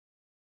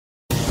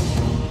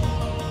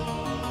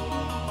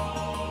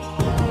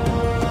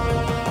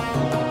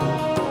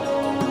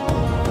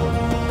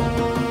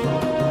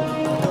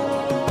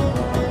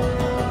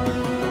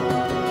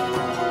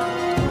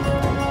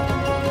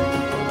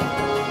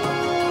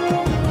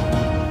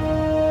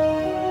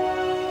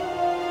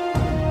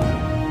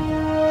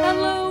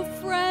Hello,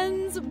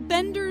 friends,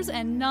 benders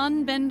and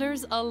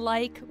non-benders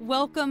alike.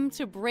 Welcome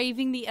to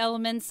Braving the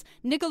Elements,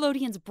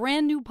 Nickelodeon's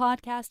brand new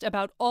podcast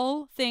about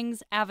all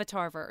things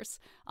Avatarverse.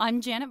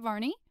 I'm Janet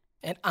Varney.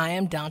 And I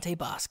am Dante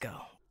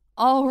Bosco.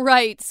 All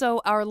right,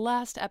 so our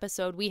last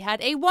episode, we had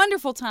a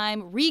wonderful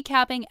time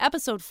recapping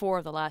episode 4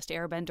 of The Last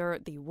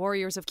Airbender, The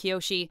Warriors of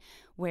Kyoshi,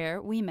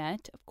 where we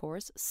met, of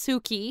course,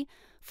 Suki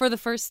for the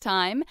first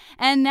time.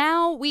 And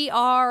now we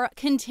are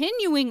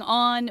continuing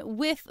on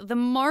with the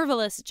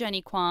marvelous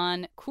Jenny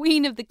Kwan,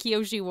 Queen of the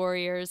Kyoshi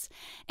Warriors.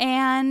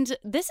 And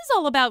this is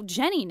all about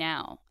Jenny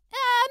now.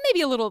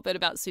 Maybe a little bit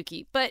about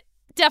Suki, but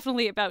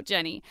definitely about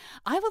Jenny.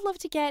 I would love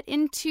to get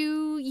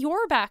into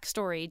your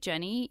backstory,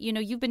 Jenny. You know,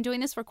 you've been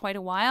doing this for quite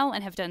a while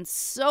and have done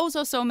so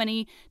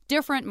many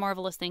different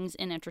marvelous things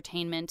in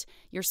entertainment.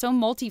 You're so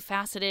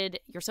multifaceted.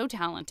 You're so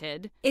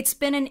talented. It's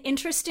been an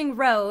interesting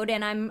road,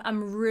 and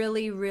I'm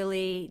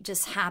really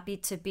just happy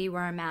to be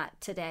where I'm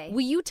at today. Will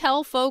you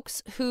tell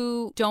folks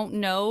who don't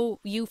know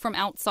you from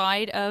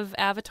outside of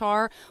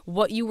Avatar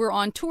what you were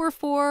on tour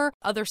for,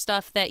 other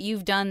stuff that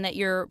you've done that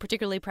you're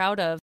particularly proud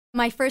of?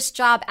 My first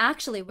job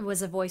actually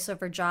was a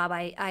voiceover job.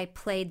 I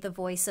played the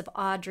voice of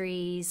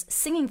Audrey's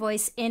singing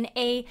voice in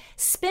a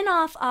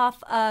spin-off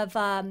off of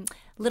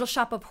Little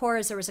Shop of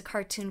Horrors. There was a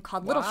cartoon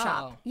called Little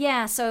Shop.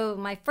 Yeah, so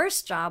my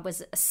first job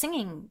was a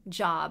singing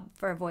job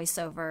for a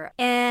voiceover.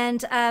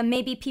 And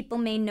maybe people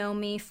may know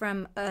me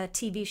from a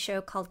TV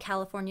show called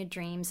California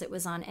Dreams. It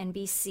was on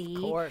NBC.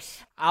 Of course.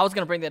 I was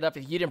going to bring that up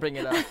if you didn't bring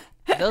it up.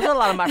 There's a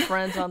lot of my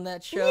friends on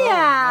that show.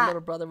 Yeah. My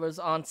little brother was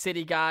on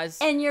City Guys.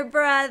 And your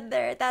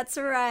brother, that's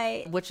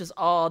right. Which is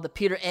all the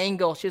Peter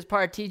Engel. She was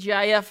part of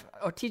TGIF.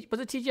 Was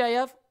it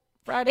TGIF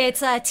Friday?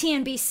 It's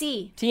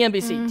TNBC.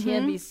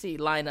 TNBC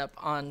lineup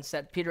on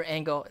set. Peter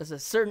Engel is a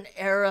certain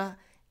era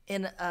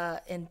in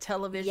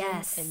television.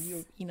 Yes. And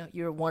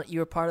you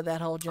were part of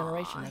that whole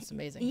generation. That's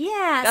amazing.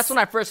 Yes. That's when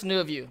I first knew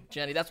of you,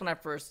 Jenny. That's when I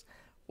first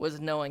was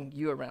knowing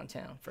you around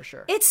town, for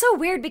sure. It's so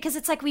weird because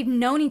it's like we've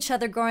known each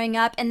other growing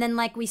up, and then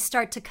like we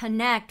start to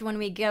connect when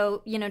we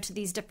go, to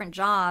these different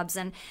jobs.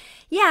 And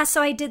yeah,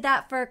 so I did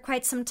that for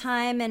quite some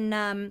time.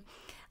 And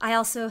I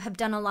also have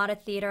done a lot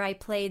of theater. I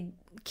played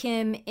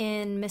Kim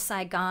in Miss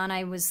Saigon.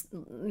 I was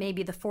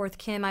maybe the fourth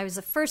Kim. I was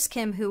the first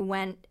Kim who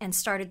went and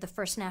started the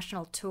first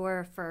national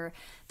tour for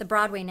the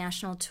Broadway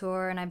National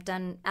Tour. And I've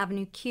done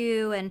Avenue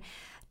Q and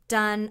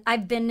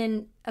I've been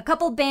in a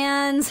couple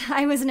bands.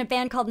 I was in a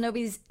band called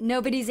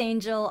Nobody's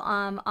Angel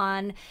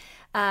on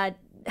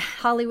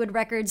Hollywood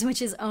Records,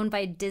 which is owned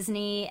by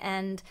Disney.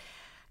 And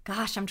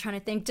gosh, I'm trying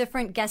to think,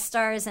 different guest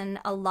stars and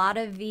a lot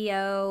of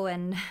VO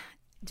and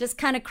just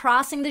kind of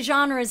crossing the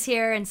genres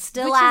here and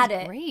still at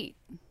it. Great.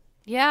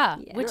 Yeah,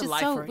 which is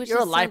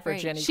a lifer,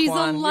 Jenny She's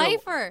Kwan. a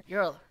lifer.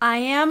 I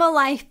am a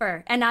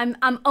lifer, and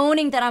I'm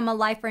owning that I'm a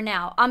lifer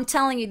now. I'm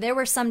telling you, there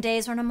were some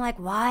days when I'm like,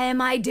 why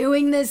am I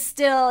doing this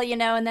still?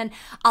 And then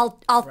I'll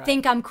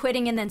think I'm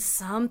quitting, and then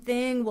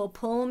something will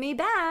pull me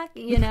back.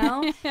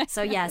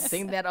 So yes, the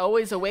thing that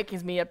always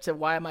awakens me up to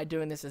why am I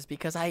doing this is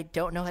because I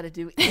don't know how to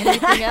do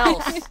anything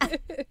else.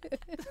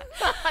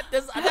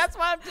 That's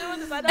why I'm doing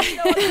this. I don't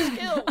know other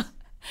skills.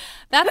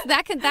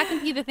 That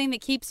can be the thing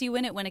that keeps you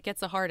in it when it gets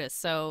the hardest.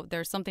 So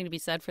there's something to be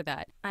said for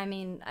that. I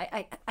mean,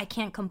 I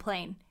can't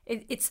complain.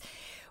 It's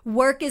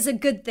work is a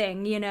good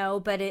thing,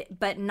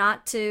 but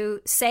not to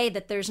say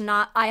that there's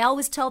not. I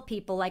always tell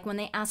people, like, when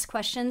they ask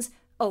questions,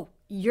 oh,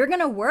 you're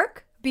gonna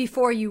work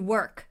before you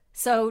work.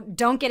 So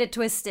don't get it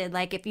twisted.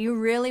 Like, if you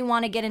really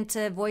want to get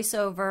into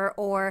voiceover,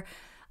 or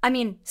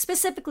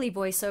specifically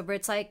voiceover,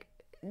 it's like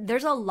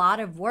there's a lot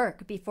of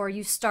work before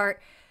you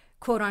start,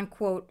 quote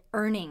unquote,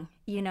 earning,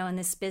 in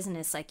this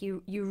business. Like,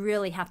 you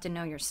really have to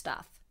know your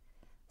stuff.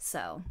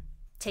 So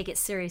take it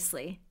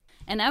seriously.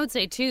 And I would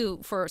say, too,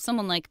 for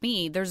someone like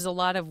me, there's a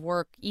lot of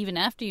work even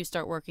after you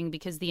start working,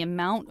 because the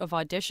amount of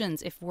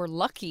auditions, if we're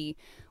lucky,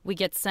 we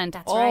get sent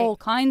all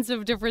kinds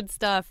of different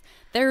stuff.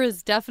 There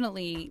is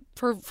definitely,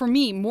 for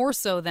me, more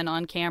so than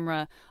on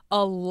camera,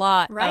 a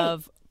lot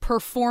of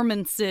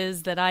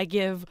performances that I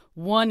give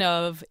one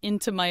of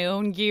into my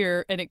own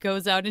gear, and it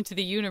goes out into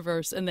the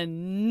universe, and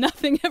then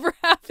nothing ever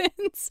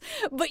happens.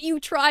 But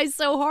you try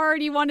so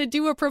hard. You want to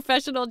do a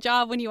professional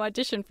job when you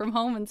audition from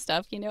home and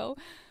stuff,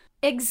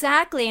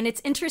 Exactly. And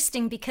it's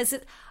interesting because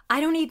I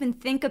don't even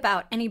think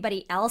about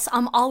anybody else.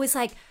 I'm always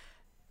like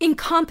in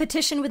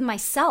competition with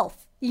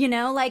myself,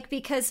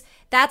 because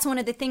that's one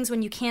of the things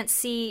when you can't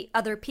see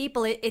other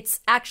people, it's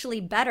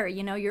actually better.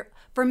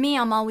 For me,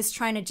 I'm always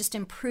trying to just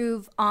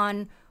improve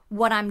on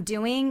what I'm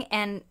doing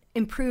and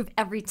improve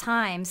every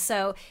time.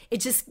 So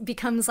it just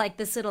becomes like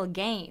this little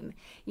game,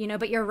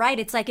 but you're right.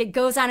 It's like it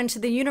goes out into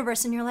the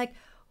universe and you're like,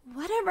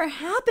 whatever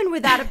happened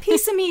with that? A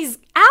piece of me's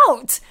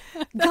out,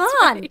 gone.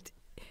 Right.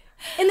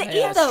 In the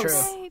ethos.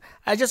 True.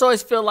 I just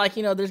always feel like,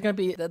 there's going to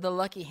be the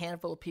lucky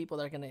handful of people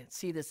that are going to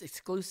see this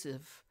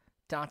exclusive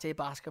Dante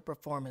Bosco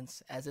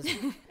performance as his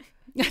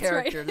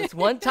character. Right. This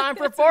one-time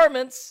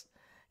performance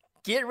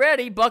Get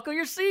ready, buckle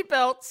your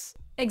seatbelts.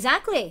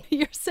 Exactly.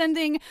 You're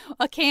sending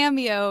a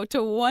cameo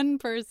to one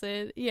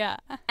person. Yeah.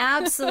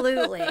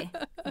 Absolutely.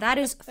 That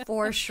is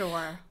for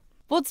sure.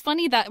 Well, it's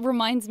funny. That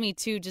reminds me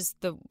too, just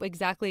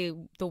exactly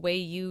the way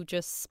you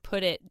just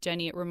put it,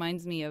 Jenny. It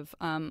reminds me of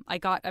I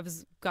got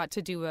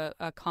to do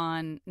a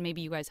con.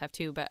 Maybe you guys have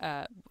too, but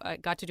I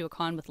got to do a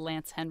con with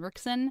Lance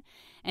Henriksen,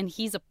 and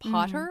he's a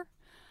potter.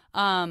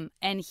 And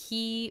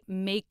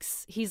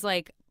he's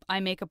like, I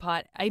make a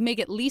pot. I make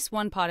at least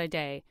one pot a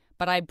day,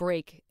 but I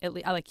break at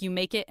least. Like, you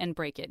make it and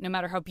break it. No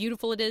matter how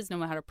beautiful it is, no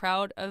matter how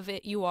proud of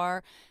it you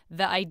are,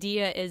 the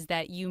idea is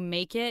that you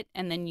make it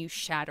and then you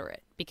shatter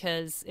it,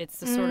 because it's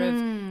the sort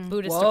of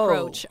Buddhist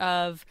approach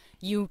of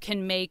you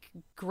can make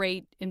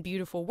great and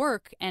beautiful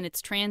work and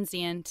it's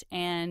transient,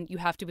 and you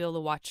have to be able to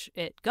watch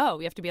it go.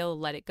 You have to be able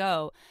to let it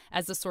go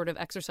as a sort of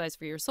exercise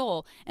for your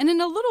soul. And in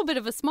a little bit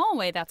of a small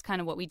way, that's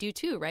kind of what we do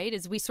too, right?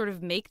 Is we sort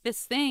of make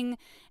this thing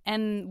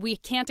and we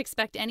can't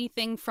expect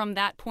anything from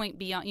that point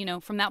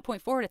beyond, from that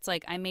point forward. It's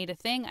like, I made a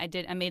thing.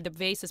 I made the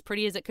vase as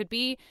pretty as it could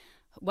be.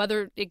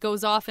 Whether it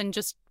goes off and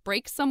just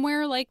breaks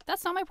somewhere, like,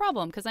 that's not my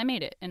problem, because I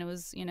made it. And it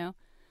was,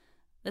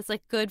 that's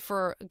like good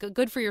for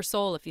your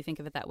soul if you think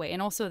of it that way.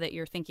 And also that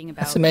you're thinking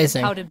about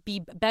how to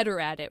be better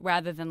at it,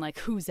 rather than like,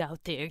 who's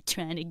out there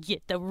trying to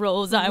get the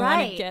roles I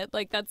want to get.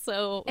 Like, that's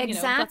so,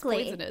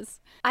 exactly. That's poisonous.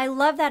 I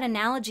love that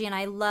analogy, and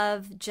I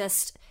love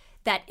just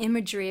that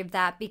imagery of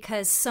that,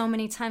 because so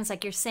many times,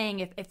 like you're saying,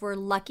 if we're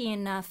lucky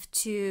enough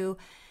to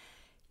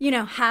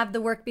have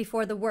the work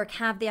before the work,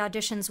 have the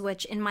auditions,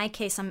 which in my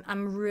case,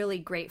 I'm really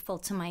grateful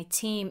to my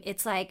team.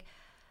 It's like,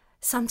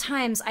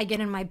 sometimes I get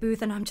in my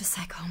booth and I'm just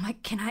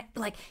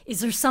like,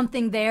 is there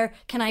something there?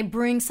 Can I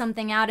bring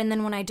something out? And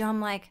then when I do,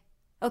 I'm like,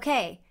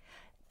 okay,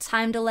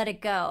 time to let it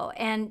go.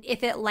 And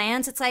if it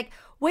lands, it's like,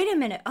 wait a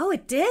minute. Oh,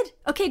 it did?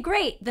 Okay,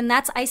 great. Then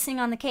that's icing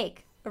on the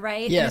cake,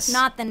 right? Yes. And if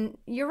not, then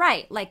you're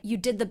right. Like, you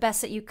did the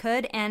best that you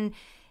could. And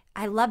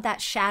I love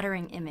that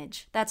shattering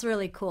image. That's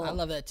really cool. I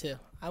love that too.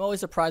 I'm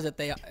always surprised that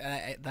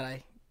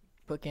I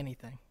book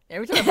anything.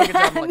 Every time I book a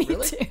job, I'm like,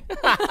 really?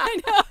 I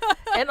know.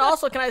 And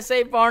also, can I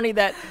say, Barney,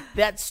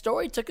 that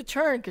story took a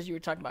turn, because you were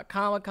talking about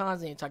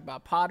Comic-Cons and you talked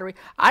about pottery.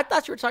 I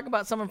thought you were talking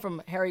about someone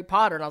from Harry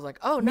Potter, and I was like,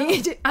 oh, no.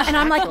 And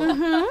I'm like,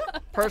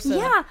 person.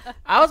 Yeah.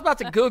 I was about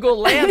to Google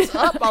Lance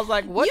up. I was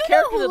like, what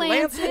character did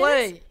Lance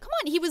play? Come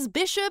on, he was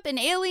Bishop in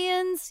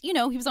Aliens. He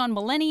was on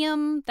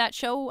Millennium, that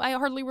show I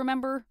hardly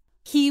remember.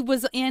 He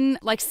was in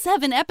like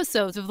 7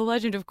 episodes of The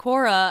Legend of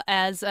Korra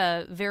as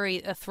a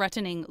very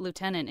threatening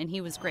lieutenant, and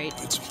he was great.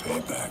 It's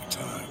payback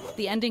time.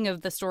 The ending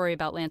of the story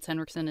about Lance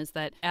Henriksen is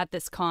that at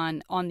this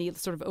con, on the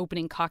sort of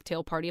opening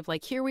cocktail party of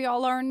like, here we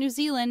all are in New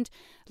Zealand,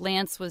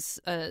 Lance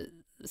was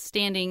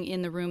standing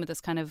in the room at this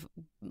kind of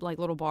like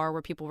little bar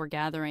where people were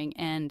gathering,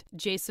 and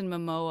Jason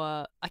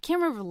Momoa, I can't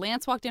remember if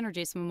Lance walked in or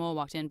Jason Momoa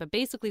walked in, but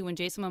basically when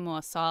Jason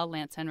Momoa saw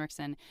Lance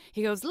Henriksen,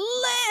 he goes,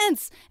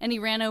 Lance! And he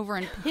ran over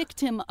and picked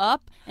him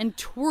up and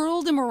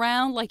twirled him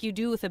around like you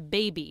do with a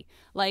baby,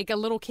 like a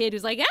little kid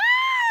who's like,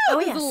 ah!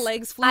 With his little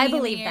legs flying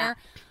in the air.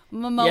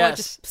 Momoa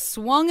just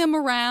swung him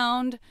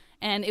around,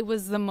 and it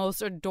was the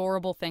most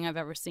adorable thing I've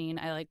ever seen.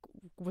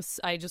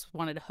 I just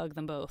wanted to hug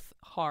them both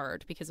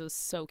hard because it was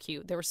so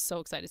cute. They were so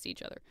excited to see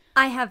each other.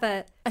 I have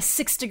a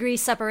 6-degree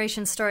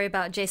separation story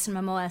about Jason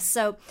Momoa.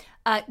 So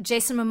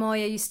Jason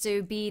Momoa used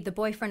to be the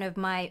boyfriend of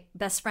my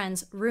best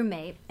friend's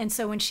roommate. And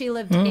so when she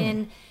lived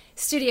in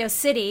Studio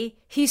City,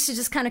 he used to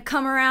just kind of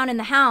come around in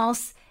the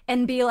house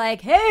and be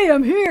like, hey,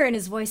 I'm here. And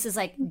his voice is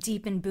like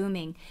deep and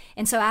booming.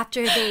 And so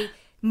after they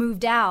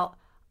moved out,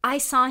 I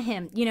saw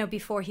him,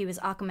 before he was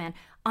Aquaman,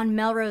 on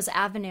Melrose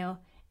Avenue.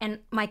 And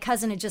my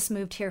cousin had just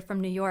moved here from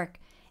New York,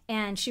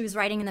 and she was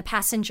riding in the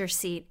passenger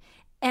seat.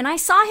 And I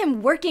saw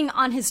him working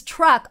on his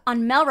truck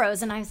on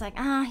Melrose, and I was like,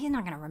 he's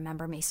not going to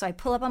remember me. So I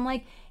pull up, I'm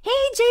like, hey,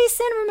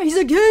 Jason. He's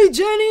like, hey,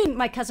 Jenny. And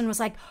my cousin was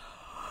like,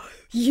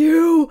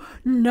 you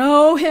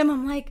know him?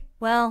 I'm like,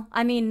 well,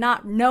 I mean,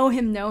 not know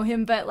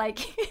him, but like,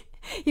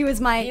 he was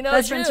my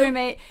best friend's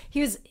roommate. He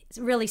was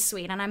really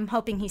sweet, and I'm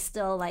hoping he's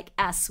still like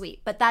as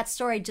sweet. But that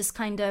story just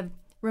kind of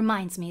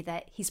reminds me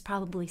that he's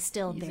probably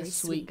still very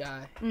sweet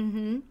guy.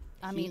 Mm-hmm.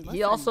 I mean,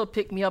 he also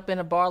picked me up in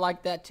a bar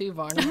like that too,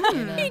 Varney.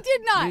 He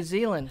did not. New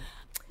Zealand.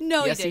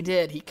 No, yes, he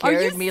did. He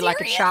carried me like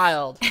a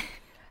child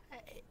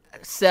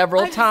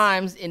several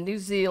times in New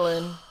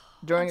Zealand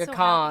during a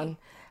con.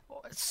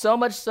 Happy. So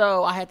much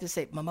so, I had to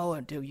say,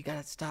 Momoa, dude, you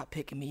gotta stop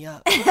picking me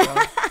up, bro,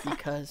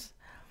 because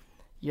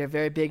you're a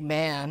very big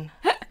man,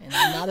 and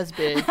I'm not as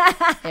big,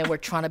 and we're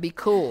trying to be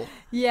cool.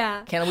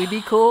 Yeah. Can we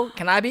be cool?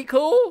 Can I be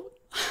cool?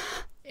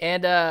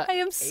 And I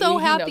am so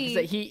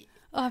happy.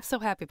 I'm so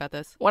happy about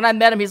this. When I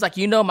met him, he's like,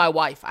 my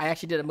wife. I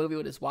actually did a movie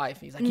with his wife.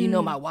 He's like,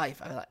 my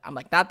wife. I'm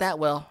like, not that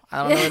well. I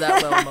don't know her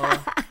that well,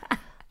 Moa.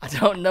 I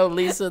don't know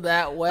Lisa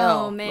that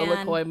well. Oh, man.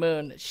 Lilikoi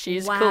Moon.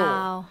 She's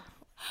cool.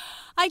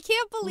 I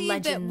can't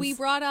believe that we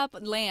brought up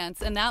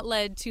Lance, and that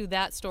led to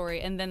that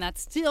story, and then that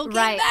still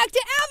came back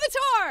to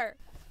Avatar.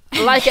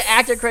 Like, an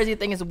actor crazy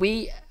thing is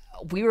we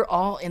were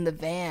all in the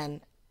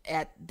van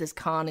at this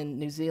con in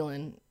New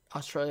Zealand,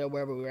 Australia,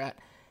 wherever we were at.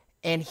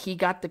 and he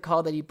got the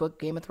call that he booked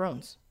Game of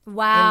Thrones.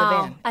 Wow. In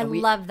the van. I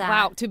love that.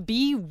 Wow, to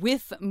be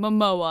with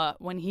Momoa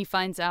when he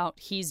finds out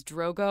he's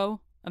Drogo,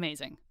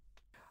 amazing.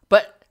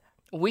 But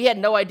we had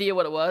no idea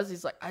what it was.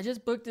 He's like, I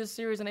just booked this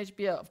series on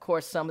HBO. Of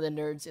course, some of the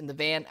nerds in the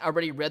van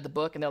already read the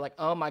book, and they're like,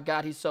 oh my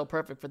God, he's so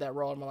perfect for that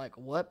role. And I'm like,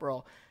 what,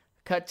 bro?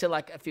 Cut to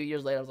like a few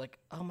years later, I was like,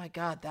 oh my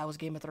God, that was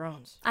Game of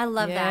Thrones. I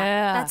love Yeah.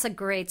 that. That's a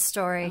great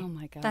story. Oh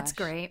my gosh. That's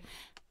great.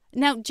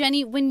 Now,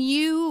 Jenny, when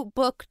you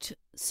booked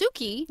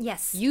Suki,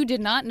 Yes. you did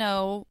not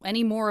know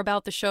any more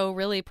about the show,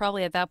 really,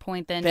 probably at that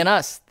point than Than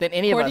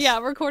any of us. Yeah,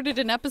 recorded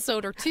an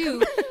episode or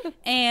two.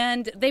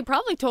 And they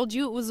probably told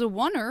you it was a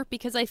oneer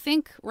because I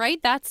think, right,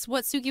 that's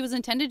what Suki was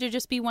intended to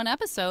just be one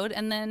episode.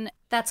 And then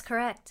That's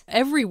correct.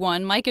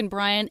 everyone, Mike and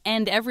Brian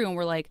and everyone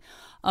were like,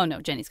 oh no,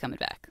 Jenny's coming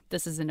back.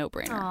 This is a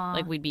no-brainer. Aw.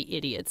 Like, we'd be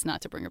idiots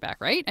not to bring her back,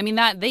 right? I mean,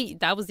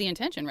 that was the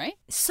intention, right?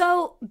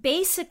 So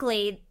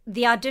basically,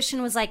 the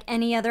audition was like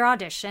any other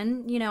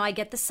audition. You know, I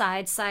get the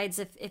sides.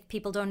 If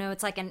people don't know,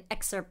 it's like an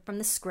excerpt from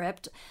the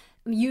script.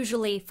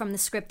 Usually from the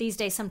script these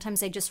days, sometimes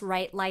they just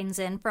write lines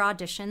in for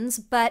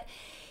auditions. But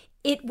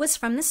it was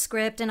from the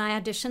script, and I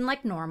auditioned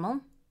like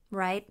normal,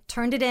 right?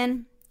 Turned it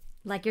in,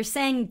 like you're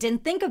saying,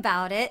 didn't think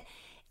about it.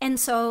 And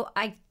so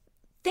I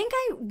think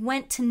I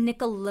went to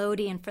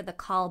Nickelodeon for the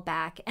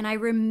callback, and I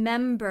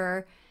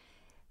remember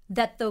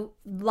that the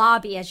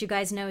lobby, as you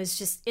guys know, is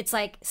just, it's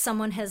like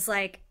someone has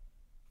like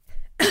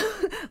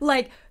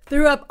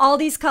threw up all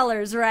these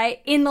colors, right,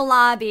 in the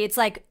lobby. It's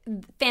like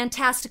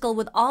fantastical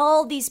with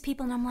all these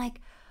people, and I'm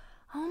like,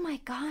 oh my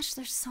gosh,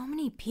 there's so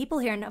many people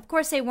here. And of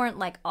course they weren't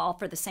like all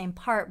for the same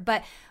part,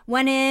 but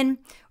went in,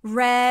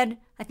 read,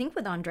 I think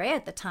with Andrea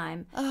at the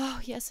time, Oh,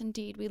 yes,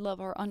 indeed. We love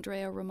our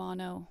Andrea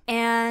Romano.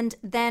 and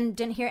then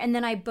didn't hear, and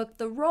then I booked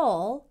the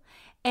role,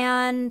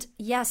 and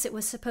yes, it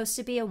was supposed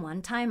to be a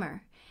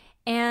one-timer.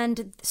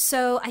 And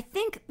so I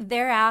think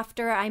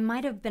thereafter I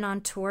might have been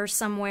on tour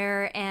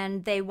somewhere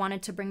and they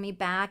wanted to bring me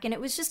back, and it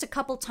was just a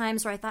couple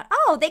times where I thought,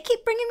 oh, they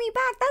keep bringing me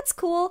back, that's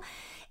cool.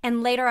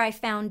 And later I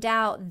found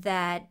out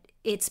that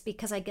it's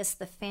because I guess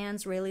the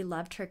fans really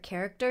loved her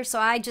character. So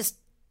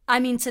I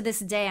mean, to this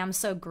day, I'm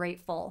so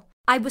grateful.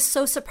 I was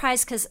so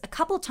surprised because a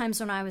couple times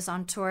when I was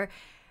on tour,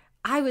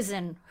 I was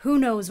in who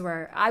knows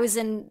where. I was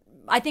in,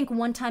 I think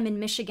one time in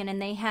Michigan,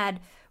 and they had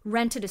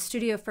rented a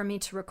studio for me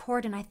to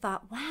record, and I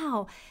thought,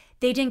 wow,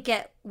 they didn't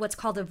get what's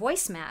called a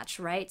voice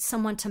match, right?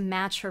 Someone to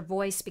match her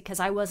voice,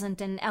 because I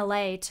wasn't in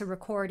LA to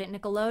record at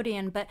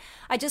Nickelodeon. But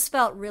I just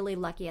felt really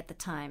lucky at the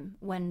time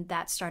when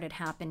that started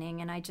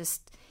happening, and I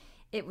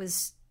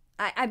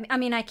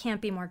mean, I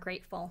can't be more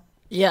grateful.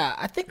 Yeah,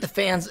 I think the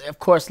fans, of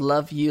course,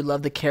 love you,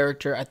 love the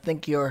character. I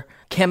think your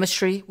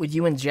chemistry with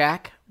you and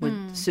Jack, with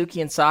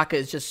Suki and Sokka,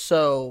 is just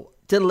so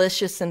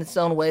delicious in its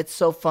own way. It's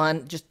so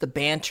fun, just the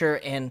banter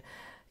and,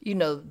 you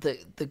know,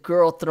 the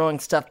girl throwing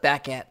stuff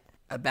back at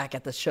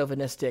the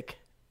chauvinistic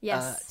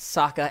Yes.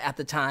 Sokka at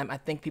the time. I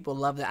think people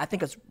love that. I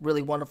think it's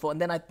really wonderful. And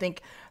then I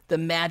think the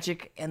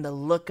magic and the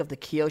look of the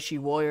Kyoshi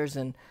Warriors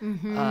and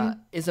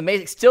is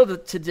amazing. Still to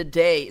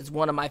today is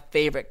one of my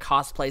favorite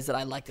cosplays that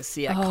I like to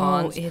see at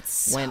cons. It's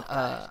so when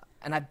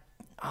and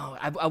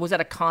I was at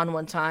a con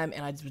one time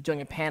and I was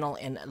doing a panel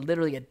and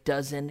literally a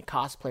dozen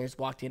cosplayers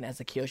walked in as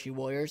the Kyoshi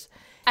Warriors.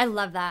 I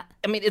love that.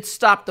 I mean, it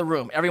stopped the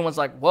room. Everyone's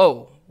like,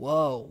 whoa,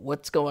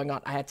 what's going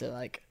on? I had to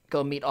like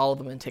go meet all of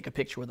them and take a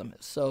picture with them.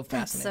 It's so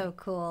That's fascinating. so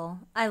cool.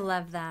 I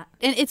love that.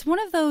 And it's one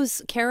of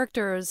those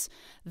characters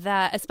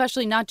that,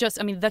 especially not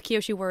just, I mean, the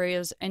Kyoshi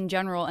Warriors in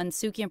general and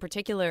Suki in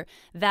particular,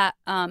 that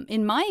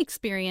in my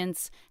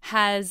experience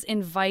has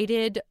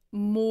invited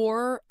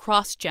more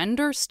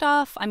cross-gender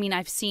stuff. I mean,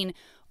 I've seen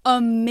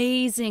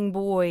amazing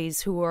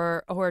boys who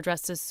are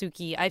dressed as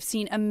Suki. I've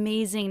seen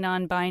amazing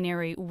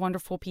non-binary,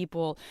 wonderful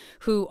people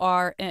who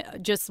are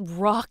just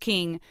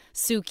rocking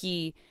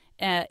Suki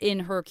in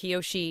her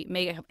Kyoshi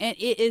makeup, and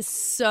it is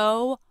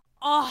so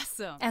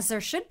awesome. As there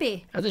should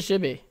be. As it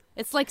should be.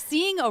 It's like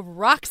seeing a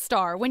rock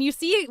star. When you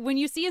see a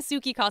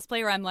Suki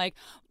cosplayer, I'm like,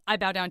 I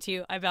bow down to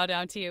you. I bow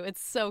down to you.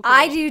 It's so cool.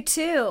 I do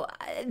too.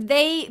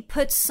 They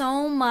put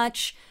so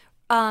much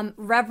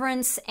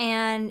reverence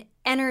and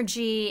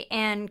energy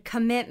and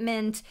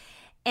commitment,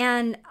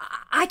 and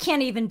I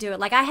can't even do it.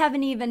 Like, I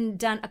haven't even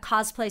done a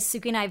cosplay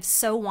Suki, and I've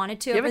so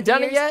wanted to. You haven't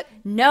done it yet?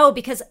 No,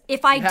 because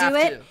if I have do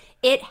it, to.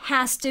 it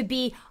has to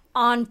be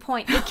on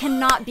point. It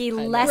cannot be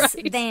less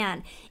Right.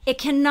 than. It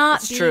cannot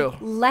It's be true.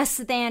 less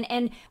than.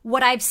 And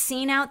what I've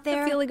seen out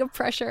there, feeling of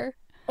pressure.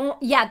 oh,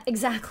 yeah,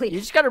 exactly.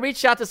 You just got to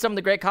reach out to some of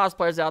the great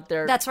cosplayers out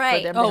there. That's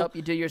right. For them to Oh, help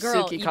you do your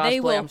girl, Suki they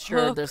cosplay. will I'm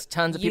sure hook there's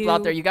tons of people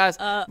out there. you You guys,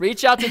 up.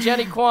 reach out to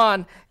Jenny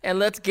Kwan and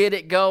let's get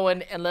it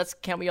going. And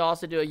can we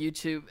also do a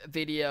YouTube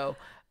video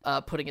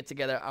putting it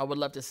together? I would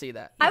love to see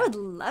that. I would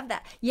love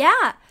that.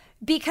 Yeah.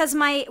 Because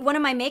one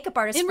of my makeup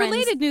artist In friends...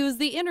 related news,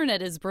 the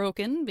internet is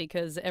broken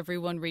because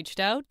everyone reached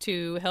out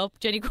to help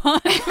Jenny Kwan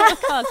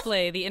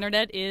cosplay. The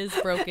internet is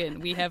broken.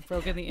 We have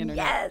broken the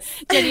internet.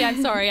 Yes. Jenny,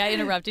 I'm sorry. I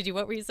interrupted you.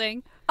 What were you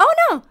saying?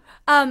 Oh,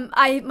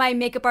 no. My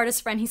makeup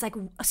artist friend, he's like,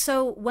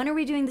 so when are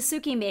we doing the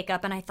Suki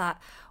makeup? And I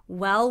thought,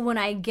 well, when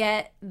I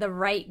get the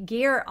right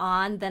gear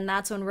on, then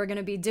that's when we're going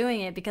to be doing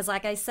it. Because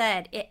like I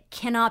said, it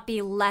cannot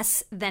be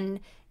less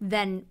than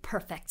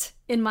perfect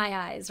in my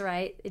eyes,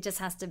 right? It just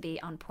has to be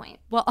on point.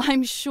 Well,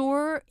 I'm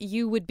sure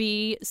you would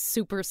be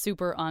super,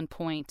 super on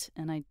point.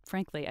 And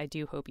frankly, I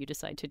do hope you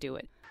decide to do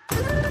it.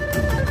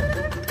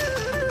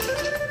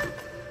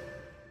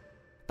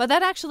 But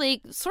that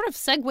actually sort of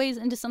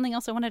segues into something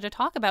else I wanted to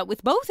talk about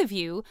with both of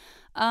you.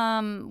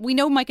 We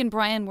know Mike and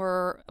Brian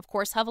were, of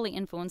course, heavily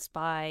influenced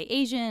by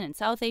Asian and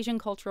South Asian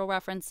cultural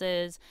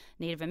references,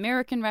 Native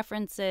American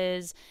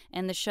references,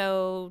 and the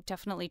show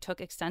definitely took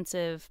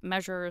extensive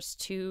measures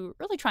to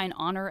really try and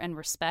honor and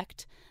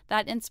respect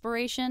that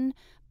inspiration.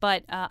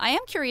 But I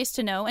am curious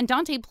to know, and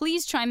Dante,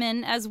 please chime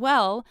in as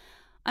well,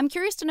 I'm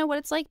curious to know what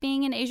it's like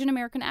being an Asian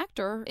American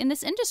actor in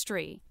this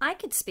industry. I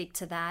could speak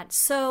to that.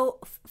 So,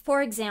 for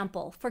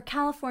example, for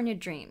California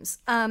Dreams,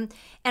 and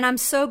I'm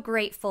so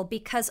grateful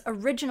because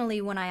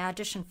originally when I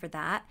auditioned for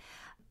that,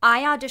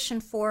 I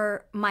auditioned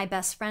for my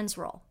best friend's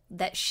role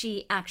that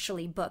she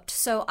actually booked.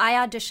 So I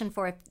auditioned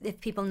for,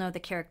 if people know the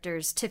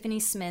characters, Tiffany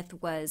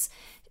Smith was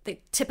the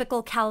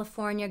typical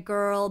California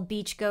girl,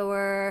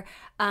 beachgoer,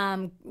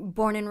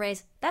 born and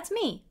raised. That's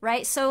me,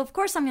 right? So of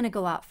course I'm going to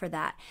go out for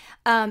that.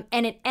 And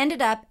it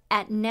ended up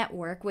at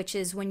Network, which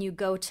is when you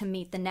go to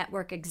meet the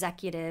network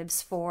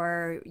executives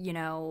for,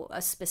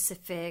 a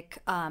specific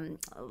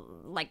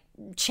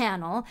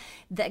channel.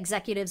 The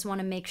executives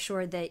want to make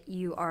sure that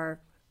you are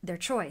their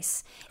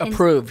choice.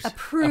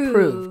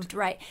 Approved,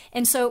 right.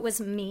 And so it was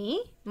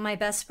me, my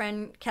best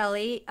friend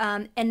Kelly,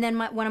 and then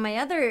one of my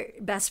other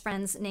best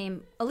friends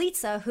named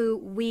Alitza, who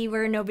we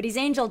were Nobody's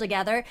Angel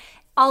together,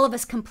 all of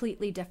us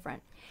completely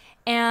different.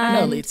 And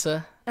I know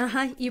Alitza.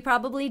 You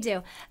probably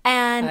do.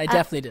 And I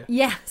definitely do.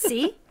 Yeah,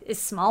 see? It's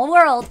a small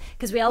world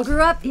because we all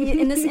grew up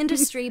in this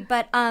industry.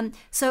 But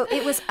so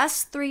it was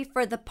us three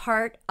for the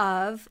part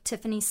of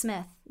Tiffany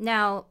Smith.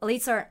 Now,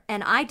 Alitza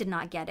and I did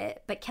not get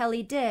it, but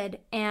Kelly did.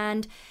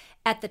 And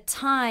at the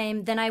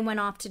time, then I went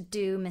off to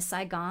do Miss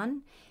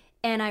Saigon.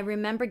 And I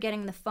remember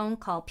getting the phone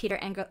call. Peter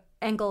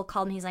Engel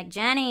called me. He's like,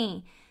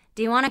 Jenny,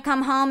 do you want to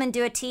come home and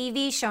do a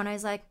TV show? And I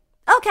was like,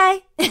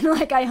 okay.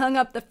 And I hung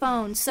up the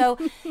phone. So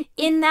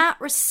in that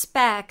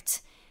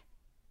respect,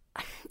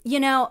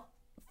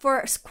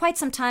 for quite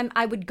some time,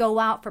 I would go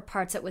out for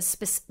parts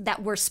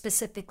that were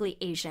specifically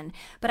Asian.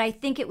 But I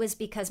think it was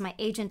because my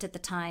agent at the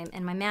time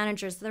and my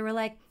managers, they were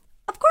like,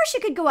 of course you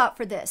could go out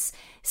for this.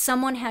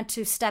 Someone had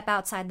to step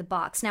outside the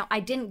box. Now,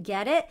 I didn't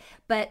get it,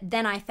 but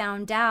then I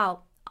found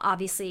out,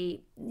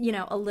 obviously,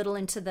 a little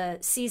into the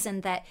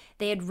season that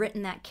they had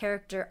written that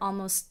character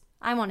almost,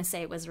 I want to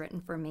say it was written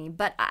for me,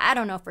 but I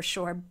don't know for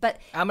sure. But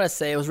I'm going to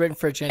say it was written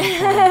for Jenny.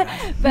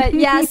 But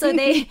yeah, so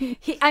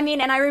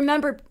and I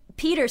remember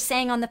Peter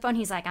saying on the phone,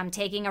 he's like, I'm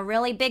taking a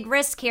really big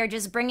risk here,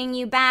 just bringing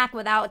you back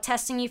without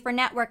testing you for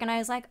network. And I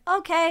was like,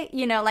 okay,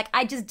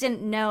 I just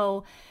didn't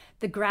know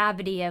the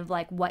gravity of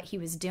what he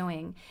was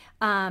doing.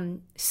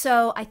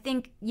 So I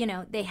think,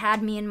 they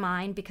had me in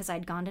mind because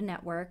I'd gone to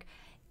network.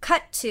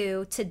 Cut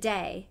to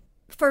today.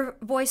 For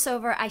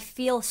voiceover, I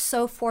feel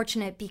so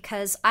fortunate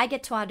because I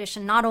get to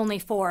audition not only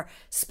for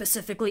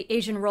specifically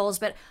Asian roles,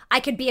 but I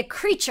could be a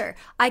creature.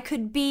 I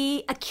could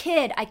be a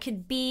kid. I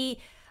could be,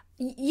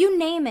 you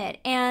name it.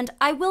 And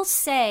I will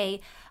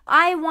say,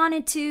 I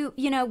wanted to,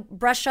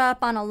 brush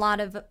up on a lot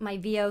of my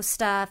VO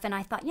stuff. And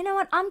I thought, you know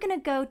what, I'm going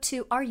to go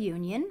to our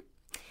union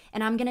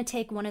and I'm going to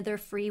take one of their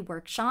free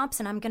workshops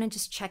and I'm going to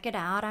just check it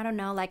out. I don't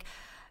know,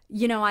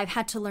 I've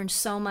had to learn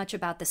so much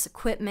about this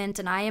equipment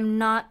and I am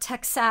not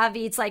tech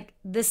savvy. It's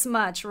this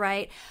much,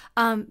 right?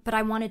 But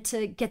I wanted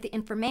to get the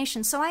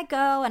information. So I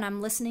go and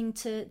I'm listening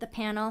to the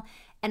panel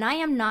and I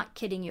am not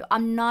kidding you.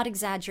 I'm not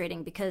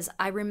exaggerating because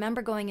I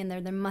remember going in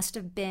there must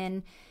have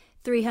been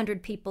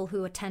 300 people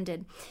who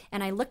attended.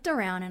 And I looked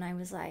around and I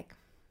was like,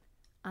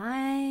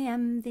 I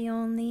am the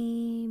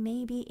only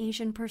maybe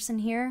Asian person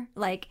here.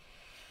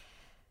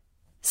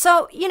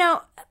 So,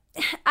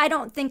 I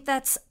don't think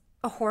that's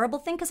a horrible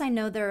thing because I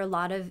know there are a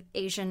lot of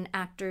Asian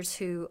actors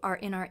who are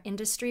in our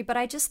industry, but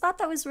I just thought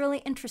that was really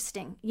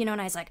interesting, and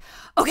I was like,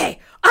 okay,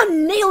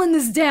 I'm nailing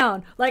this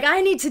down.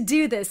 I need to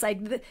do this.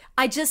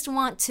 I just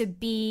want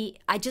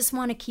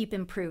to keep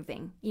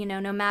improving,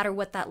 no matter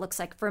what that looks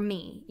like for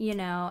me,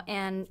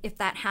 and if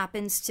that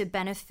happens to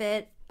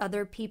benefit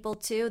other people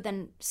too,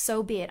 then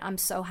so be it. I'm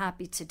so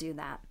happy to do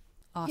that.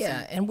 Awesome.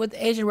 Yeah, and with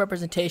Asian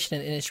representation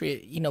in the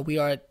industry, we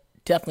are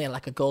definitely in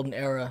a golden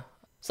era.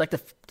 It's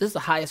this is the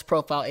highest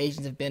profile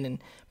Asians have been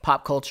in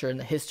pop culture in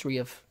the history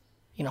of,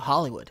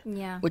 Hollywood.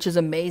 Yeah. Which is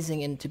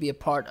amazing, and to be a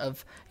part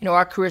of,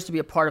 our careers, to be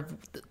a part of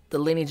the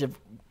lineage of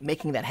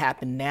making that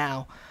happen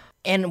now.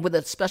 And with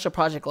a special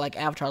project like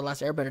Avatar: The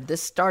Last Airbender,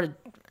 this started,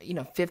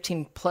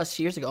 15 plus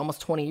years ago,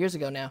 almost 20 years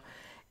ago now.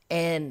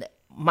 And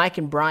Mike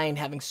and Brian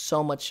having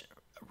so much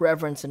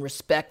reverence and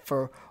respect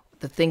for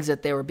the things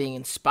that they were being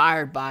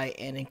inspired by,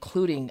 and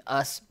including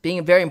us,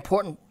 being very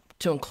important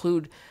to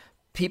include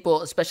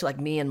people, especially like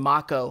me and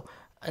Mako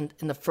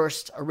in the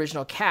first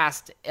original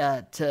cast,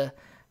 to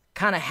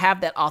kind of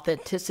have that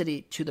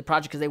authenticity to the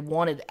project, because they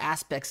wanted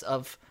aspects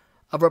of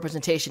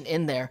representation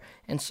in there.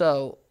 And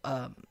so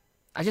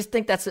I just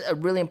think that's a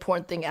really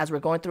important thing as we're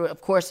going through it.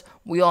 Of course,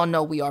 we all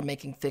know we are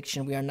making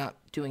fiction. We are not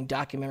doing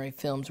documentary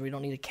films. We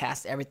don't need to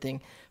cast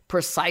everything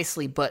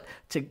precisely, but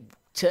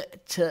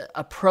to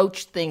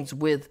approach things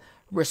with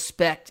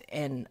respect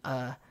and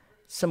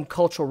some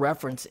cultural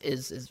reference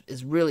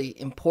is really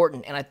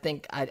important. And I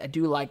think I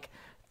do like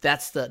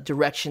that's the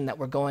direction that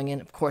we're going in.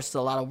 Of course, there's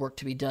a lot of work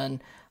to be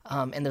done,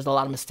 and there's a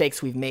lot of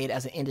mistakes we've made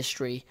as an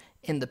industry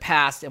in the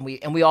past, and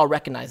we all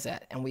recognize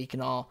that, and we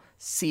can all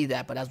see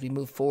that. But as we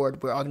move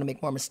forward, we're all going to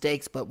make more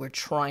mistakes, but we're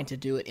trying to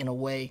do it in a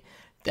way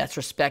that's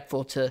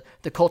respectful to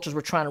the cultures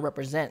we're trying to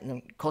represent and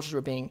the cultures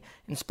we're being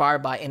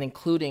inspired by, and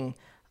including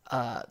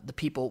the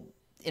people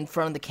in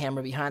front of the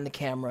camera, behind the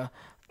camera,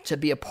 to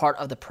be a part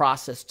of the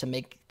process to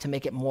make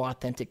it more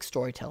authentic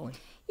storytelling.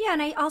 Yeah,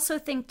 and I also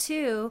think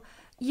too,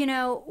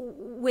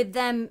 with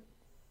them,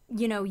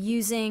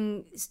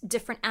 using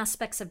different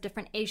aspects of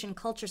different Asian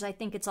cultures, I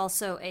think it's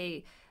also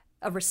a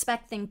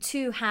respect thing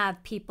to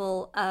have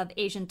people of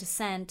Asian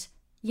descent,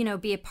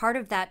 be a part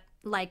of that,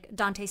 like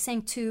Dante's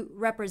saying, to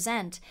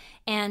represent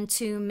and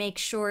to make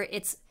sure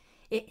it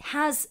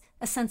has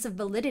a sense of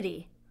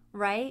validity,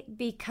 right?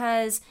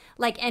 Because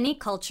like any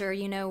culture,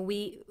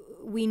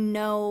 we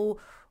know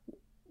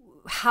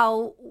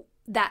how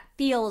that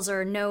feels,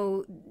 or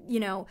know,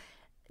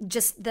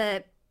 just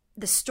the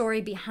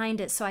story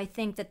behind it. So I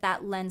think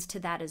that lends to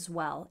that as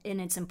well,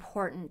 and it's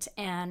important.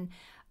 And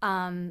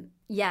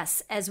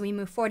yes, as we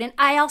move forward. And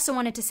I also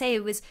wanted to say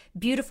it was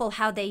beautiful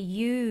how they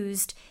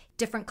used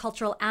different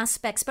cultural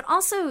aspects, but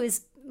also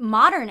is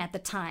modern at the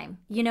time,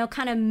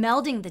 kind of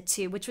melding the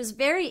two, which was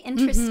very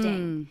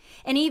interesting.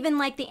 And even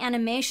like the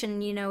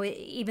animation,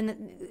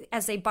 even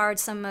as they borrowed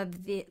some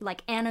of the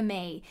like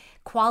anime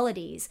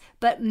qualities,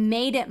 but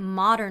made it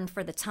modern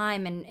for the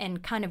time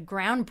and kind of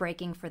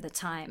groundbreaking for the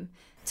time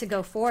to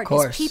go forward.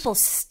 Because people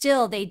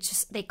still, they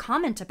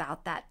comment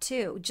about that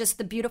too. Just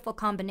the beautiful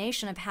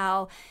combination of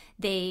how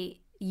they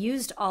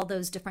used all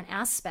those different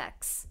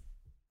aspects.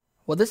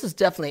 Well, this is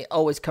definitely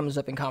always comes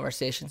up in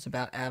conversations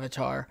about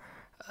Avatar.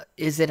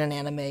 Is it an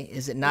anime?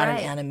 Is it not an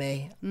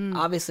anime?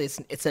 Obviously,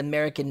 it's an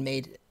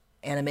American-made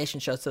animation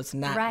show, so it's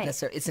not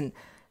necessarily.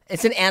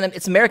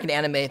 It's American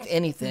anime, if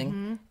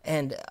anything.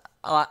 And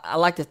I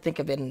like to think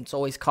of it, and it's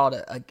always called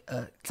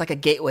it's like a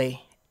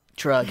gateway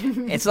drug.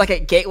 It's like a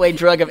gateway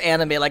drug of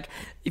anime. Like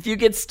if you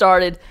get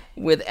started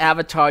with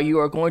Avatar, you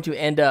are going to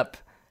end up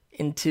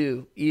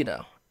into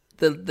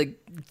the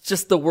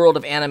just the world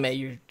of anime.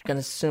 You're going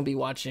to soon be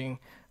watching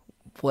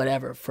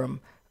whatever from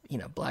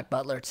Black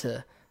Butler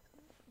to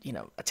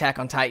Attack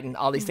on Titan,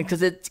 all these things,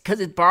 because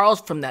it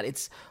borrows from that.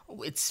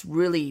 It's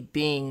really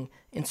being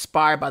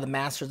inspired by the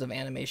masters of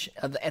animation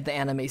at the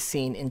anime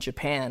scene in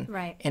Japan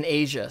and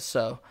Asia.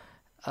 So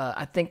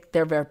I think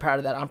they're very proud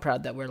of that. I'm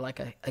proud that we're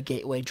like a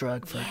gateway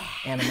drug for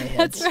anime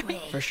heads,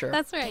 for sure.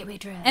 That's right. Gateway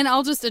drug. And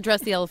I'll just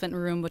address the elephant in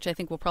the room, which I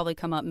think will probably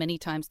come up many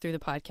times through the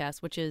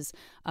podcast, which is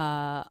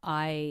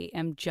I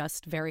am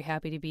just very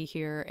happy to be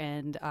here,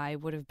 and I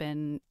would have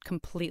been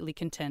completely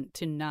content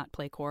to not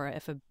play Korra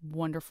if a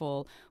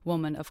wonderful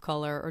woman of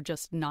color or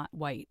just not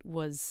white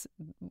was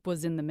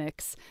in the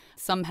mix.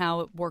 Somehow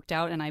it worked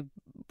out, and I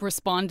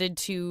responded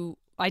to.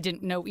 I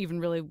didn't know even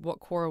really what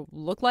Korra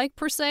looked like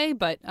per se,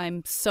 but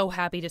I'm so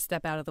happy to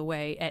step out of the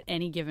way at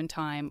any given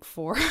time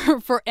for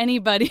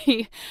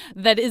anybody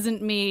that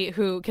isn't me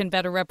who can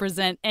better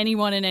represent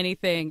anyone and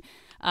anything.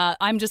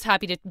 I'm just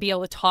happy to be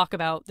able to talk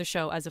about the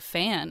show as a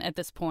fan at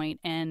this point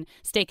and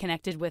stay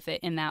connected with it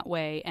in that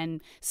way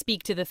and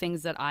speak to the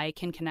things that I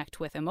can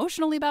connect with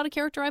emotionally about a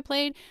character I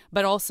played,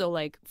 but also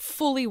like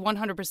fully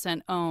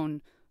 100%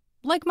 own,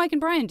 like Mike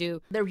and Brian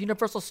do. They're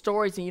universal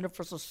stories and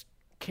universal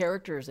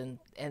characters, and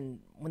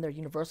when they're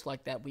universal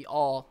like that, we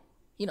all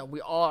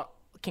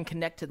can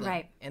connect to them,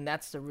 right? And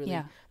that's the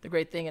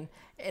great thing.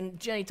 And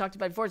Jenny talked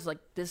about it before. It's like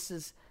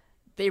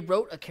they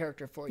wrote a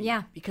character for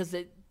you, because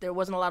there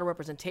wasn't a lot of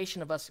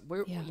representation of us.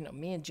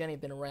 Me and Jenny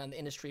have been around the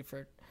industry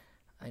for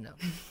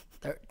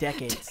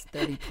decades,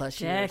 30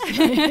 plus years.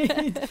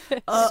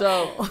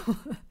 So,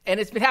 and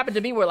it's been happened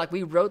to me where like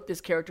we wrote this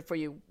character for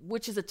you,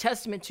 which is a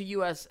testament to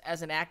you as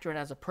an actor and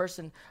as a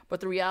person. But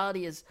the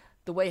reality is,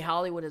 the way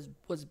Hollywood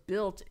was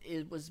built,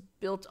 it was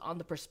built on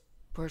the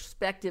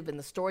perspective and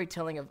the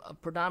storytelling of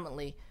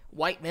predominantly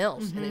white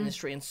males in the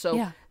industry. And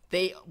so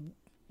they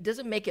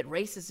doesn't make it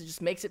racist, it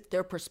just makes it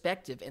their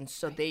perspective. And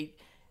so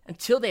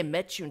until they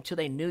met you, until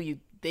they knew you,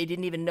 they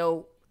didn't even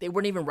know, they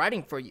weren't even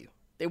writing for you.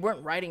 They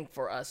weren't writing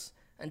for us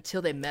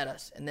until they met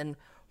us. And then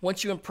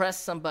once you impress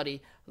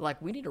somebody,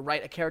 like, we need to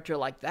write a character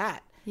like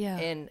that. Yeah.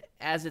 And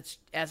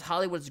as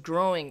Hollywood's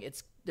growing,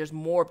 there's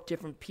more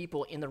different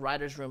people in the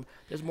writer's room.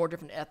 There's more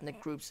different ethnic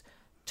groups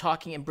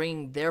talking and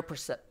bringing their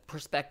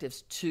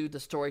perspectives to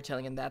the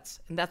storytelling, and that's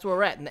where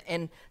we're at.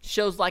 And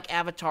shows like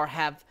Avatar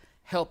have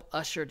helped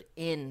ushered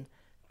in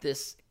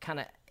this kind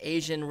of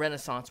Asian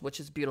renaissance, which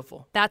is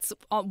beautiful. That's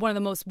one of the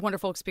most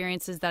wonderful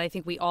experiences that I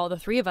think the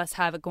three of us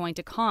have at going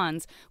to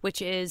cons,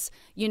 which is,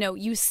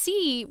 you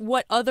see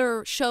what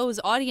other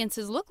shows'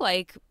 audiences look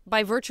like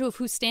by virtue of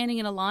who's standing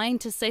in a line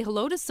to say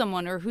hello to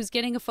someone or who's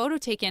getting a photo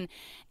taken.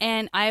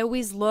 And I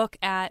always look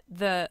at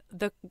the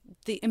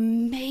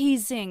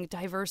amazing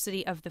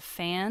diversity of the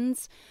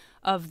fans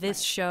of this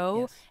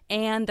show, yes,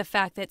 and the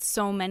fact that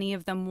so many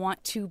of them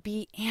want to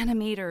be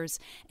animators,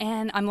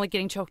 and I'm like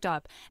getting choked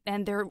up,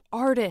 and they're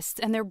artists,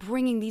 and they're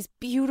bringing these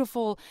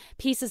beautiful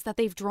pieces that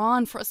they've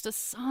drawn for us to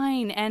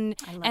sign, and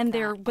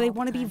they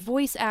want to be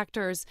voice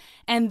actors,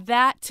 and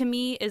that to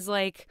me is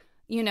like,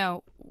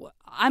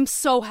 I'm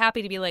so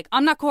happy to be like,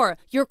 I'm not Korra,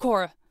 you're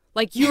Korra.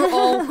 Like, you're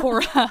all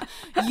Korra.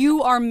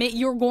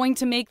 You're going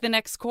to make the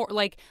next Korra.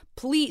 Like,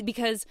 please,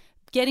 because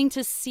getting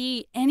to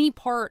see any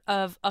part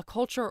of a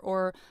culture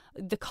or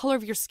the color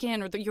of your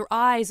skin or your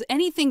eyes,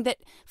 anything that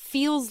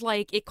feels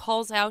like it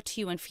calls out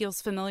to you and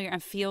feels familiar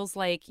and feels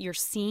like you're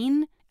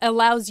seen,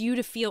 allows you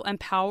to feel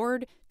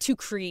empowered to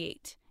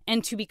create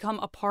and to become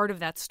a part of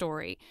that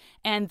story.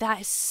 And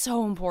that is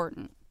so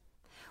important.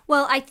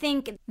 Well, I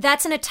think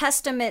that's a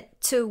testament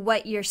to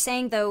what you're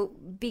saying, though,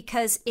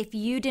 because if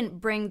you didn't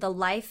bring the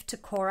life to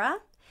Korra,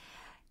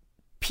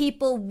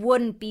 people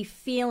wouldn't be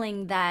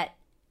feeling that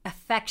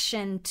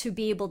affection to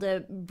be able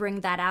to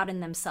bring that out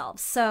in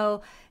themselves.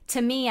 So to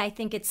me, I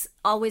think it's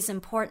always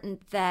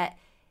important that,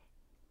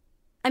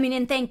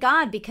 and thank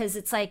God, because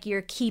it's like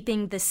you're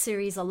keeping the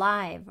series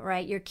alive,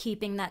 right? You're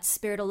keeping that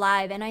spirit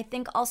alive. And I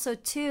think also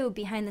too,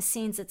 behind the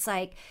scenes, it's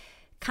like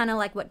kind of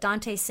like what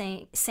Dante's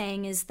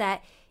saying is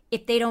that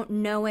if they don't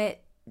know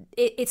it,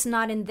 it's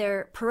not in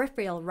their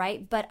peripheral,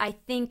 right? But I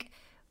think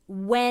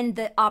when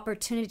the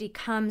opportunity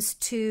comes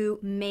to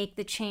make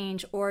the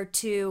change or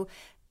to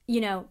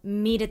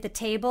meet at the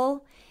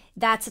table,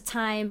 that's a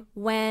time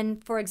when,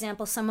 for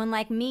example, someone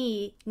like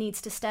me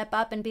needs to step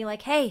up and be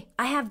like, hey,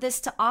 I have this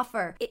to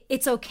offer.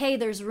 It's okay.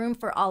 There's room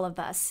for all of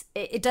us.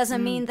 It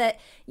doesn't mean that,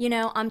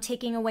 I'm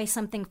taking away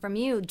something from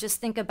you. Just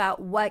think about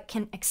what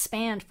can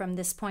expand from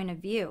this point of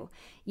view,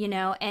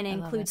 and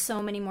include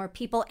so many more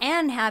people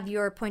and have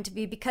your point of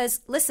view.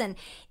 Because listen,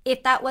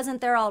 if that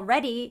wasn't there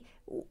already,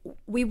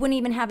 we wouldn't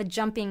even have a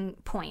jumping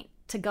point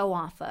to go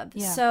off of.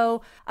 Yeah.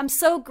 So I'm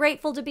so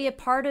grateful to be a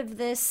part of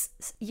this,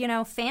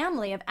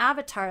 family of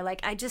Avatar.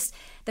 Like,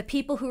 the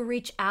people who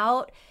reach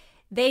out,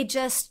 they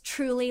just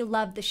truly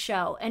love the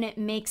show, and it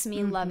makes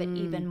me love it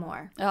even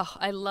more. Oh,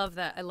 I love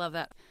that. I love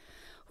that.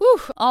 Whew.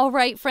 All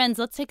right, friends,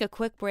 let's take a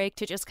quick break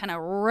to just kind of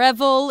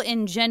revel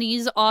in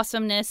Jenny's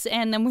awesomeness,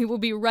 and then we will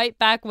be right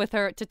back with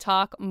her to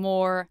talk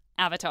more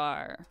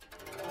Avatar.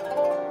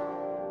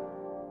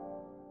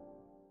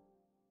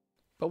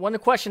 But one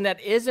question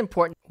that is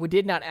important, we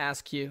did not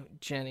ask you,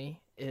 Jenny,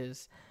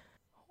 is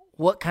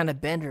what kind of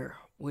bender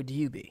would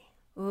you be?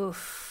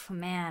 Oof,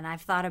 man,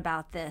 I've thought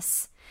about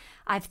this.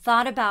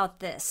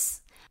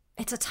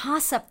 It's a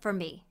toss-up for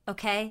me,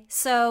 okay?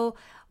 So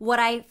what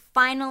I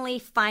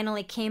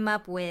finally came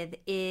up with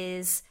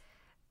is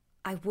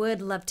I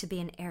would love to be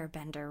an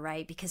airbender,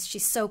 right? Because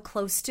she's so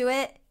close to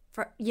it,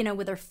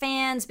 with her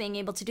fans being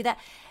able to do that.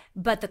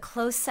 But the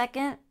close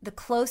second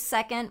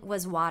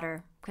was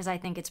water, because I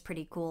think it's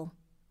pretty cool.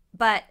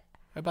 But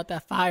what about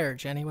that fire,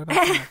 Jenny? What about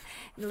that?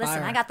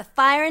 Listen, I got the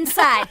fire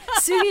inside.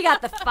 Suki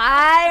got the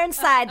fire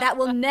inside. That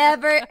will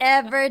never,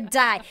 ever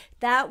die.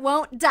 That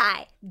won't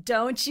die.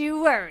 Don't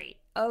you worry,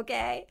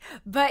 okay?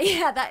 But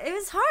yeah, it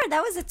was hard.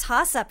 That was a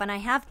toss-up, and I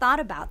have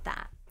thought about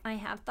that. I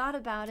have thought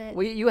about it.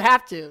 Well, you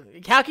have to.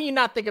 How can you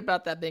not think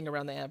about that being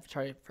around the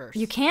Avatar first?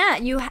 You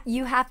can't.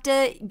 You have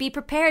to be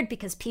prepared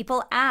because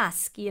people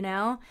ask,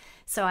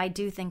 So I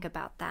do think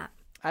about that.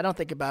 I don't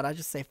think about it. I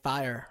just say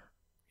fire.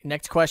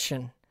 Next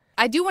question.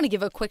 I do want to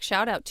give a quick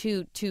shout out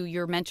to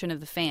your mention of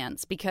the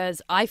fans,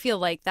 because I feel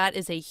like that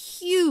is a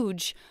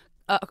huge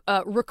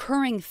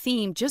recurring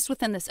theme just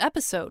within this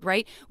episode,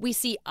 right? We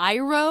see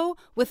Iroh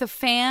with a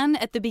fan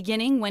at the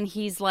beginning when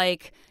he's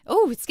like,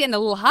 oh, it's getting a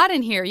little hot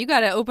in here. You got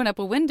to open up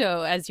a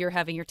window as you're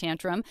having your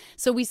tantrum.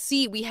 So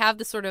we have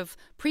the sort of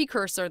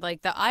precursor,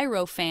 like the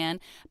Iroh fan,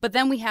 but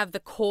then we have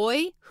the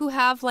Koi, who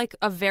have like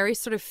a very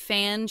sort of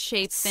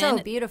fan-shaped fin.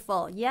 So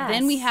beautiful, yes.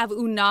 Then we have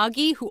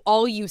Unagi, who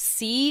all you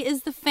see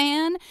is the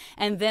fan,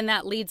 and then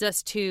that leads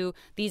us to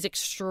these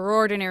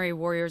extraordinary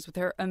warriors with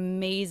their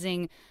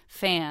amazing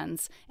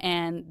fans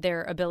and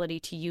their ability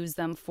to use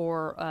them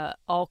for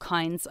all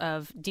kinds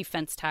of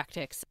defense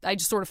tactics. I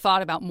just sort of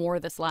thought about more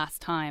this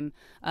last time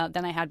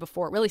than I had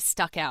before. It really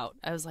stuck out.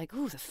 I was like,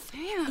 ooh, the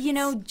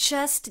fans.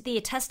 Just the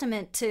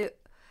testament to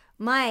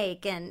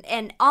Mike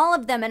and all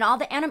of them and all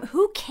the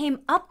who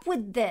came up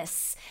with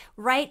this,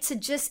 right?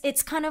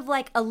 It's kind of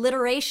like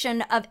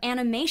alliteration of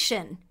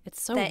animation. It's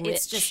so rich.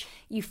 It's just,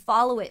 you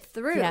follow it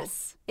through.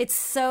 Yes. It's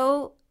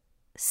so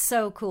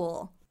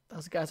cool.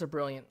 Those guys are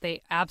brilliant.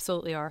 They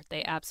absolutely are.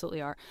 They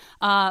absolutely are.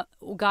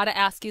 Got to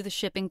ask you the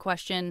shipping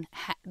question.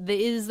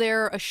 Is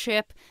there a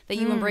ship that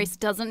you embrace?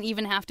 Doesn't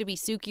even have to be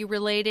Suki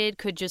related.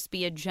 Could just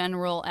be a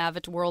general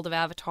World of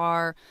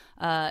Avatar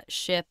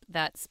ship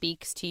that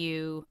speaks to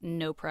you.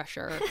 No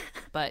pressure.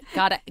 But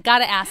gotta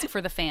ask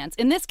for the fans.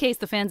 In this case,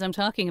 the fans I'm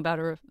talking about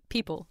are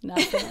people,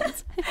 not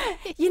fans.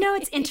 You know,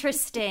 it's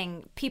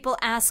interesting. People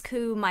ask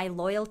who my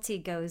loyalty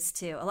goes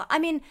to. I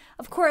mean,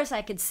 of course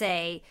I could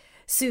say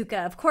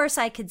Sokka. Of course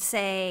I could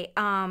say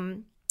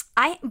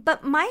I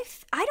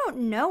don't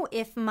know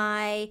if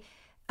my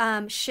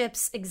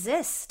ships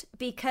exist,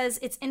 because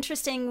it's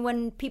interesting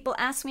when people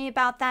ask me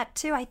about that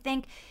too. I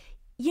think,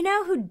 you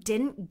know, who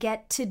didn't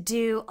get to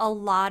do a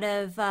lot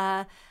of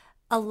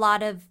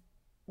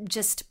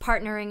just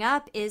partnering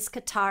up is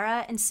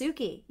Katara and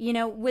Suki. You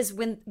know,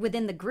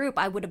 within the group,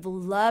 I would have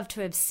loved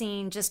to have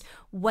seen just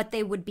what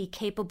they would be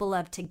capable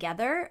of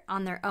together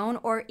on their own,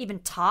 or even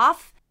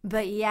Toph.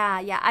 But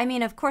yeah. I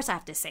mean, of course I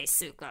have to say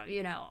Sokka,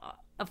 you know,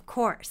 of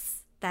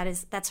course.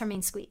 That's her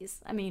main squeeze.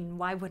 I mean,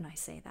 why wouldn't I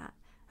say that?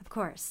 Of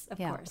course. Of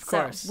course.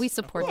 So we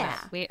support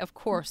that. Of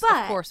course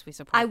we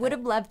support I would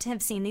have loved to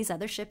have seen these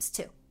other ships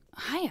too.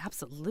 I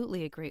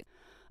absolutely agree.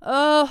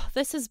 Oh,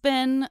 this has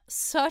been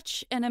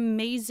such an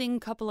amazing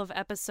couple of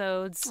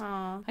episodes.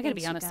 Aww, I gotta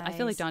be honest, I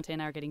feel like Dante and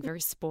I are getting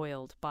very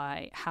spoiled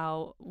by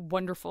how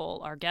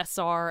wonderful our guests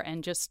are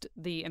and just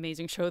the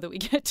amazing show that we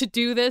get to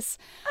do this.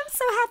 I'm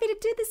so happy to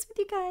do this with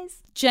you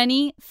guys.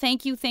 Jenny,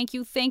 thank you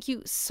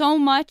so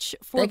much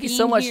for being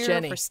here,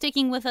 Jenny, for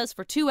sticking with us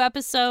for 2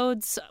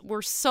 episodes.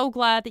 We're so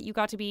glad that you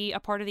got to be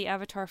a part of the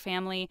Avatar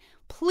family.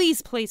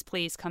 Please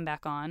come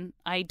back on.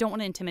 I don't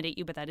want to intimidate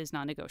you, but that is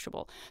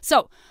non-negotiable.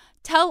 So,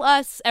 tell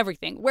us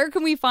everything. Where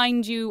can we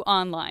find you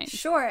online?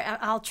 Sure.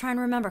 I'll try and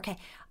remember. Okay.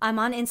 I'm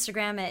on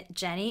Instagram at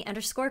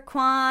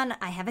Jenny_Kwan.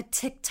 I have a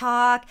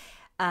TikTok,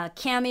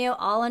 Cameo,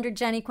 all under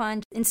Jenny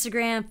Kwan,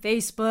 Instagram,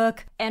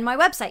 Facebook, and my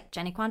website,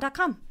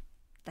 jennykwan.com.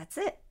 That's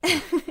it.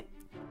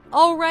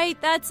 All right,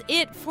 that's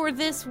it for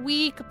this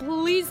week.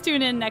 Please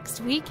tune in next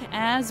week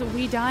as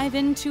we dive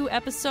into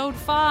episode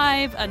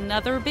 5,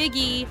 another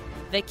biggie,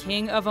 the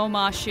King of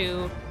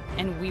Omashu,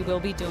 and we will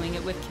be doing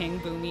it with King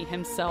Bumi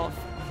himself.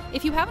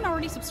 If you haven't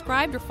already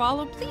subscribed or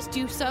followed, please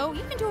do so.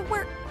 You can do it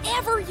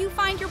wherever you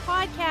find your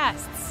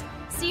podcasts.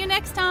 See you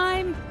next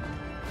time.